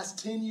probably the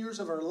last 10 years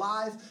of her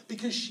life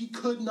because she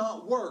could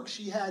not work.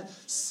 She had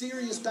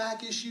serious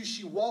back issues.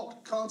 She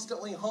walked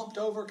constantly humped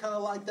over, kind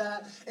of like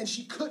that, and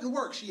she couldn't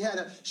work. She had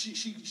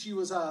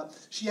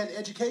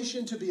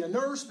education to be a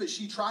nurse, but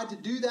she tried to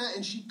do that,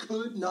 and she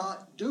could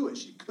not do it.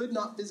 She could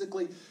not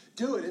physically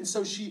do it. And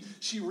so she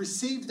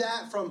received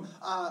that from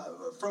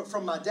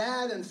my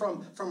dad and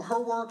from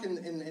her work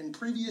in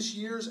previous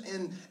years,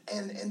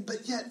 but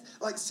yet,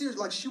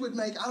 seriously, she would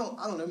make I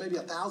don't know, maybe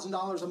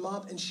 $1,000 a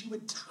month, and she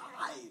would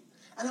tithe.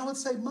 And I would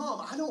say,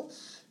 Mom,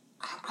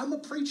 I'm a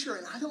preacher,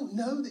 and I don't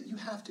know that you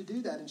have to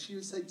do that. And she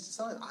would say,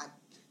 son,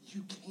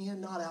 you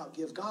cannot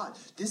outgive God.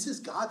 This is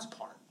God's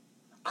part.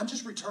 I'm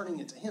just returning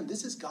it to him.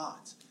 This is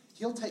God's.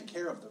 He'll take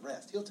care of the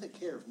rest. He'll take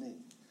care of me.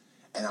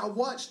 And I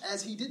watched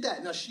as he did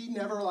that. Now, she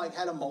never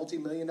had a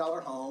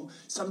multi-million-dollar home.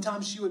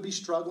 Sometimes she would be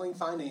struggling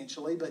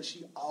financially, but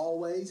she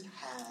always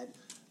had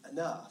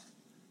enough.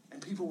 And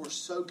people were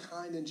so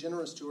kind and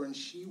generous to her, and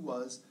she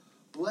was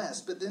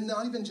blessed. But then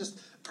not even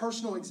just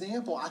personal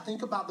example. I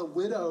think about the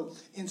widow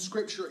in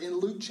Scripture in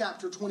Luke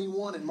chapter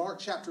 21 and Mark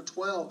chapter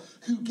 12,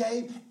 who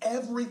gave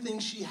everything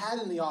she had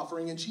in the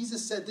offering. And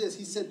Jesus said this.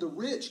 He said, the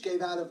rich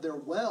gave out of their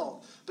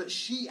wealth, but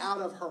she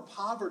out of her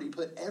poverty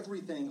put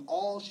everything,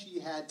 all she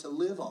had to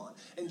live on.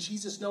 And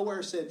Jesus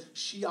nowhere said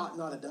she ought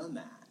not have done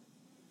that.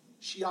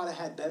 She ought to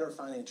have had better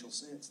financial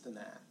sense than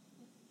that.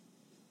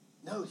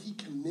 No, he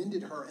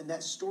commended her, and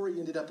that story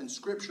ended up in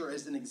Scripture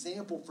as an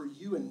example for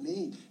you and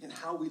me in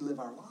how we live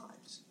our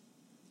lives.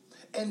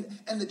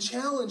 And the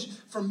challenge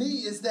for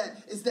me is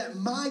that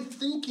my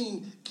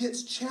thinking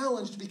gets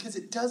challenged because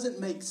it doesn't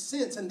make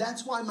sense. And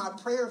that's why my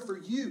prayer for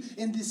you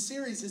in this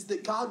series is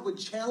that God would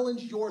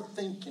challenge your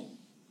thinking.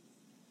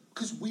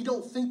 Because we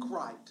don't think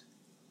right.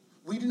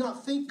 We do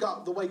not think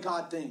the way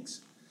God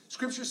thinks.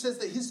 Scripture says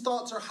that his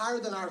thoughts are higher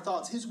than our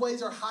thoughts. His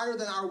ways are higher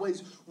than our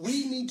ways.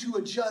 We need to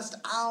adjust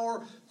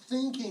our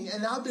thinking,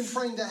 and I've been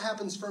praying that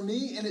happens for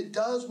me, and it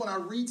does when I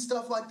read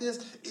stuff like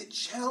this. It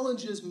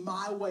challenges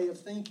my way of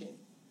thinking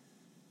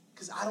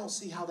because I don't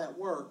see how that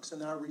works.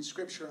 And then I read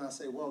Scripture and I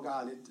say, well,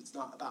 God, it's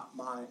not about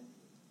my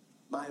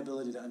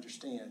ability to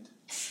understand.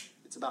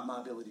 It's about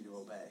my ability to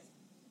obey.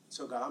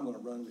 So, God, I'm going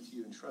to run with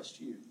you and trust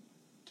you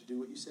to do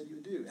what you said you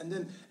would do. And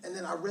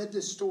then I read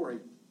this story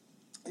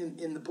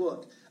in the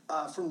book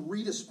from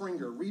Rita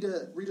Springer.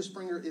 Rita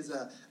Springer is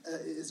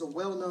a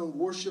well-known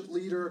worship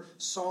leader,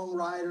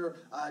 songwriter,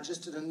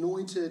 just an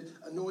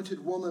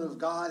anointed woman of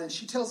God. And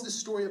she tells this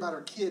story about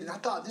her kid. And I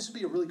thought this would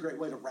be a really great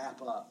way to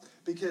wrap up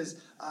because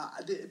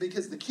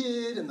the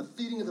kid and the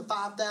feeding of the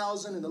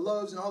 5,000 and the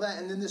loaves and all that.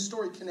 And then this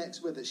story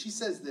connects with it. She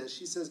says this.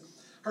 She says,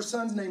 her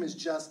son's name is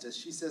Justice.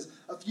 She says,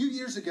 a few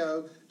years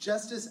ago,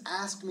 Justice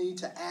asked me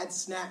to add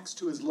snacks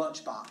to his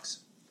lunchbox.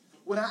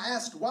 When I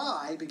asked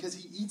why, because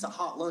he eats a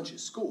hot lunch at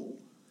school,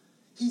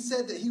 he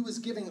said that he was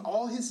giving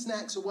all his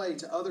snacks away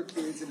to other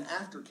kids in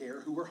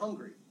aftercare who were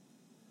hungry.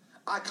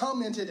 I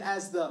commented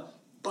as the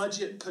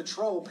budget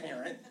patrol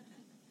parent,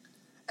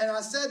 and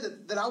I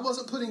said that I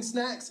wasn't putting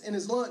snacks in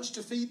his lunch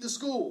to feed the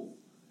school.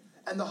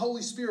 And the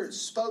Holy Spirit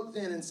spoke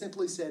then and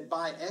simply said,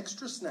 buy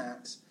extra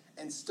snacks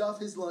and stuff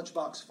his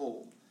lunchbox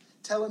full.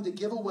 Tell him to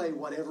give away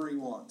whatever he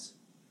wants.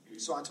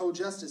 So I told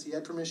Justice he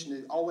had permission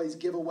to always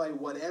give away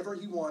whatever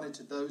he wanted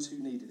to those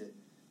who needed it.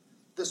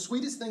 The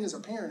sweetest thing as a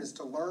parent is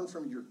to learn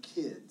from your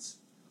kids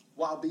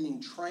while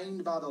being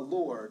trained by the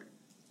Lord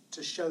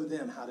to show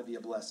them how to be a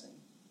blessing.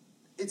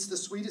 It's the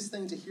sweetest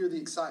thing to hear the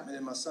excitement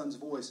in my son's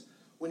voice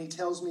when he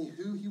tells me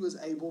who he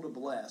was able to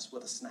bless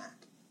with a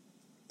snack.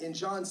 In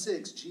John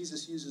 6,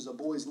 Jesus uses a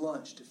boy's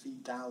lunch to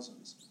feed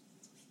thousands.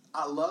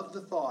 I love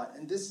the thought,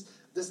 and this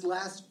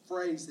last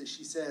phrase that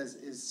she says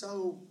is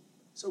so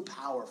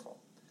powerful.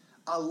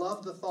 I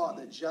love the thought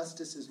that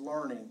Justice is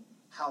learning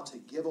how to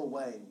give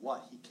away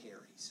what he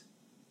carries.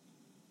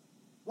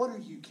 What are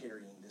you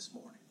carrying this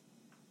morning?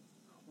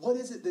 What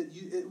is it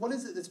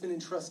that's been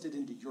entrusted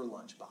into your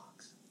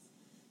lunchbox?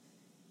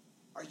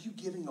 Are you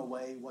giving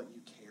away what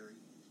you carry?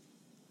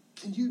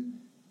 Can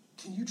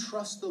you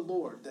trust the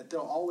Lord that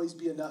there'll always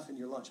be enough in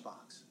your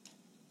lunchbox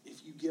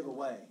if you give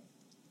away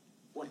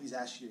what he's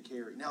asked you to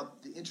carry? Now,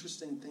 the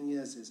interesting thing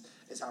is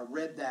I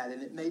read that,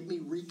 and it made me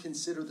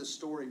reconsider the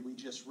story we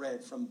just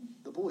read from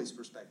the boy's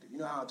perspective. You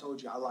know how I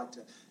told you I like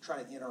to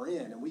try to enter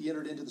in, and we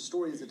entered into the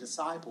story as a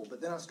disciple,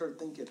 but then I started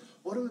thinking,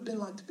 what would it have been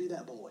like to be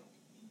that boy?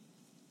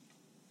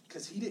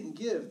 Because he didn't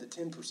give the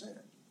 10%.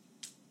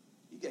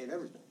 He gave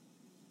everything.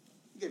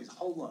 He gave his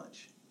whole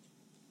lunch.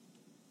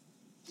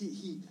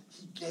 He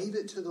gave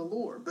it to the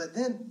Lord. But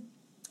then,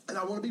 and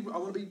I want to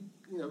be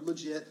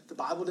legit. The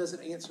Bible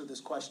doesn't answer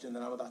this question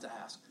that I'm about to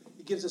ask.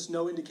 It gives us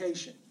no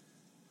indication.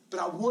 But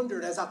I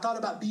wondered as I thought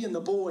about being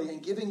the boy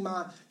and giving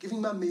my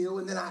meal,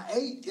 and then I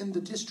ate in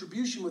the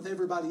distribution with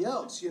everybody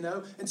else,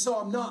 and so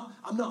I'm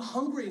not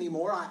hungry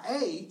anymore. I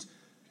ate,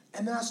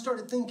 and then I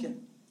started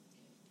thinking,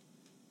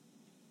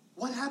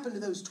 what happened to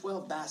those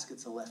 12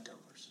 baskets of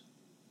leftovers?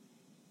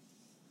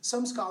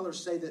 Some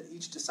scholars say that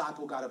each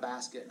disciple got a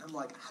basket, and I'm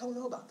like, I don't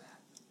know about that.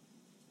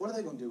 What are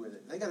they going to do with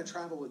it? They got to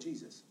travel with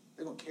Jesus.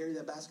 They're going to carry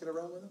that basket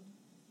around with them?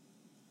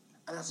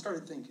 And I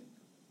started thinking,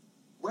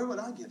 where would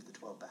I give the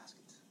 12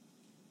 baskets?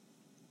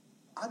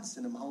 I'd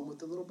send him home with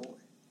the little boy.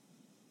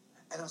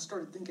 And I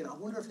started thinking, I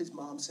wonder if his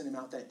mom sent him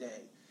out that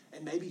day,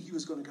 and maybe he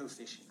was going to go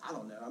fishing. I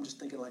don't know. I'm just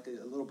thinking like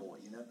a little boy,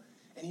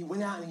 And he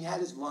went out and he had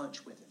his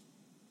lunch with him.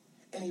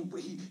 And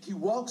he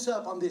walks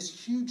up on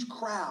this huge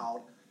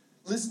crowd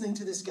listening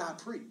to this guy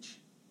preach.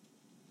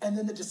 And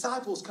then the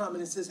disciples come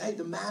and it says, hey,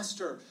 the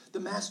master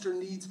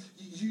needs,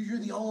 you're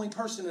the only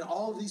person in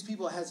all of these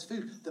people that has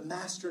food. The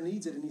master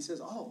needs it. And he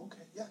says, oh,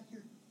 okay, yeah,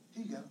 here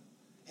you go.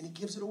 And he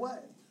gives it away.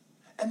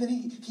 And then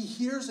he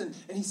hears and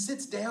he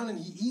sits down and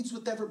he eats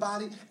with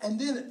everybody. And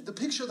then the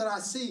picture that I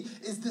see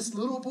is this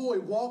little boy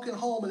walking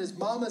home and his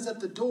mama's at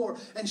the door.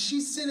 And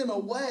she sent him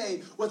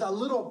away with a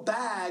little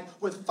bag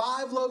with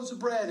 5 loaves of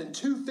bread and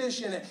 2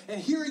 fish in it. And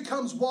here he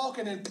comes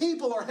walking and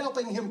people are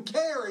helping him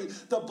carry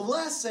the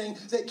blessing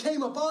that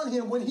came upon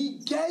him when he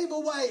gave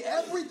away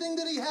everything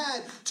that he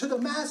had to the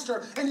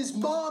master. And his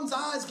mom's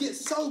eyes get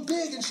so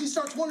big and she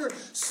starts wondering,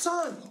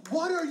 son,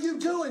 what are you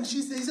doing?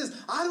 He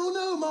says, I don't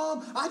know,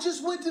 Mom. I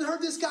just went and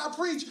heard this guy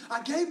preach.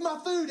 I gave my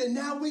food, and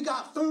now we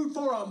got food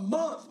for a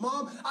month,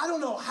 Mom. I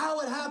don't know how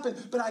it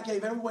happened, but I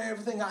gave away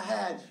everything I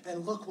had,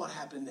 and look what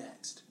happened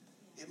next.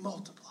 It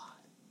multiplied.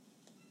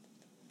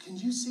 Can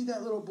you see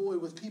that little boy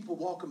with people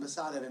walking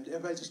beside of him?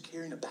 Everybody's just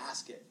carrying a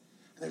basket,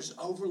 and they're just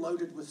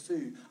overloaded with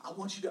food. I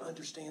want you to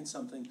understand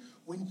something.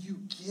 When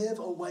you give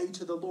away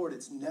to the Lord,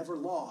 it's never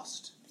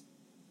lost.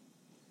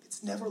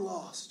 It's never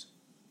lost.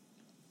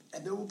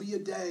 And there will be a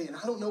day, and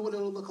I don't know what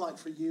it'll look like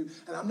for you,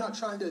 and I'm not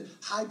trying to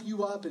hype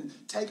you up and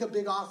take a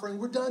big offering.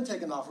 We're done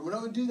taking an offering. We're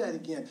not going to do that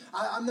again.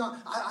 I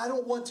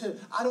don't want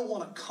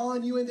to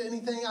con you into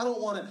anything. I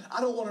don't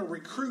want to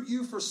recruit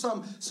you for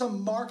some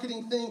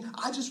marketing thing.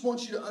 I just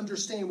want you to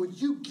understand, when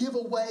you give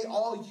away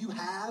all you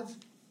have,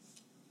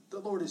 the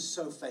Lord is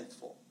so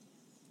faithful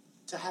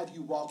to have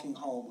you walking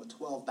home with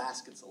 12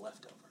 baskets of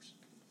leftovers.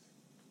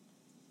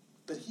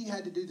 But he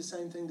had to do the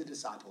same thing the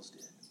disciples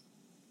did.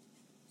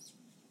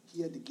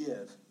 He had to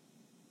give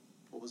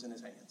what was in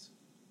his hands.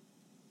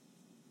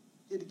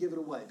 He had to give it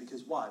away.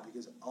 Because why?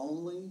 Because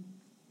only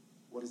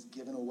what is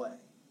given away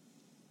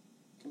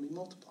can be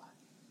multiplied.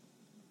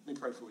 Let me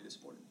pray for you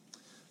this morning.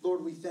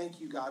 Lord, we thank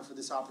you, God, for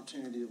this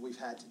opportunity that we've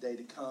had today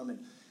to come and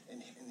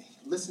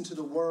listen to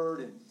the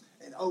word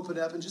and open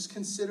up and just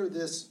consider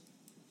this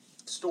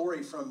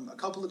story from a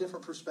couple of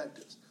different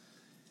perspectives.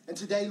 And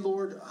today,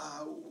 Lord,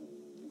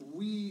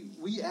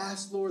 we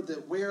ask, Lord,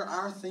 that where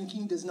our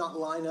thinking does not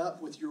line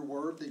up with your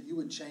word, that you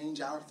would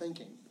change our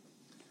thinking.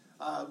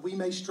 We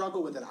may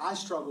struggle with it. I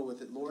struggle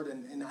with it, Lord,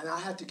 and I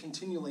have to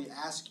continually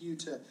ask you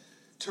to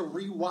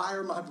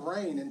rewire my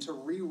brain and to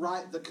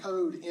rewrite the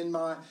code in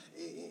my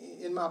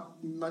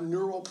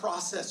neural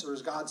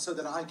processors, God, so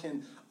that I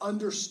can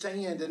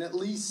understand and at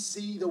least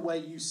see the way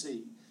you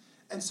see.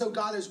 And so,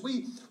 God, as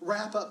we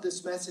wrap up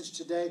this message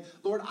today,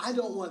 Lord, I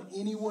don't want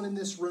anyone in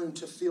this room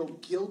to feel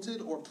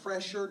guilted or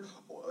pressured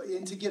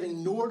into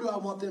giving, nor do I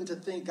want them to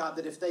think, God,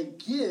 that if they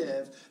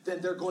give, then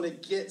they're going to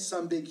get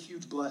some big,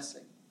 huge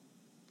blessing.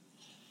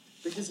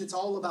 Because it's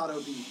all about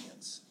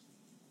obedience.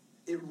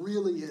 It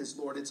really is,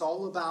 Lord. It's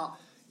all about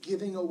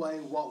giving away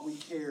what we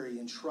carry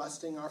and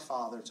trusting our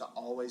Father to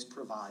always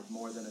provide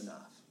more than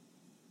enough.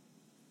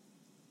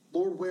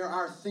 Lord, where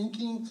our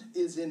thinking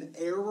is in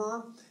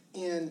error,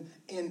 in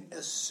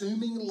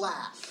assuming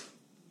lack,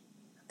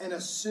 and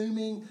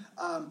assuming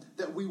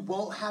that we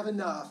won't have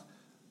enough,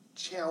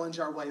 challenge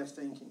our way of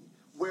thinking.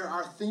 Where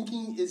our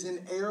thinking is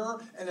in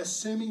error and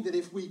assuming that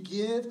if we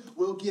give,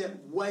 we'll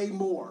get way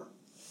more,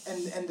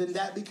 and then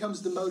that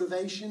becomes the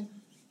motivation,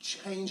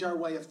 change our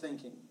way of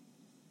thinking.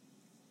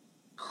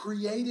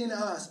 Create in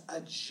us a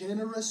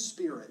generous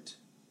spirit,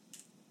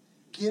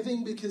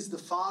 giving because the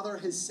Father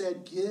has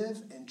said,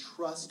 give and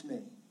trust me.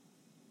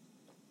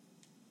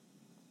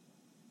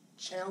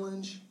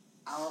 Challenge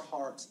our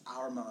hearts,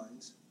 our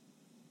minds,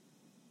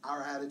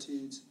 our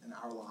attitudes, and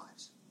our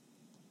lives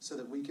so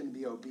that we can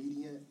be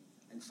obedient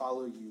and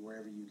follow you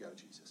wherever you go,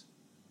 Jesus.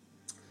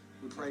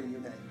 We pray in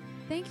your name.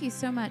 Thank you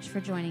so much for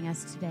joining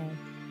us today.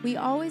 We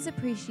always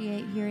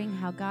appreciate hearing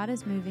how God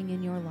is moving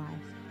in your life.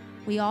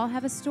 We all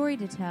have a story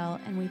to tell,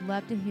 and we'd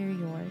love to hear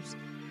yours.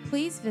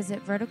 Please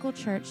visit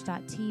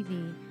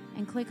verticalchurch.tv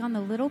and click on the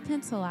little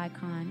pencil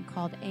icon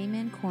called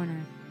Amen Corner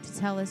to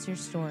tell us your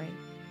story.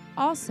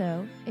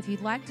 Also, if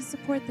you'd like to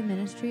support the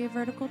ministry of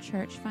Vertical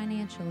Church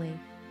financially,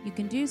 you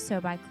can do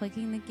so by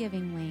clicking the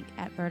giving link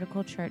at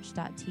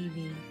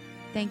verticalchurch.tv.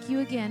 Thank you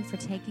again for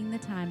taking the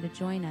time to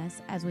join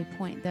us as we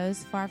point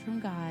those far from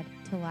God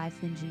to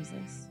life in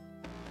Jesus.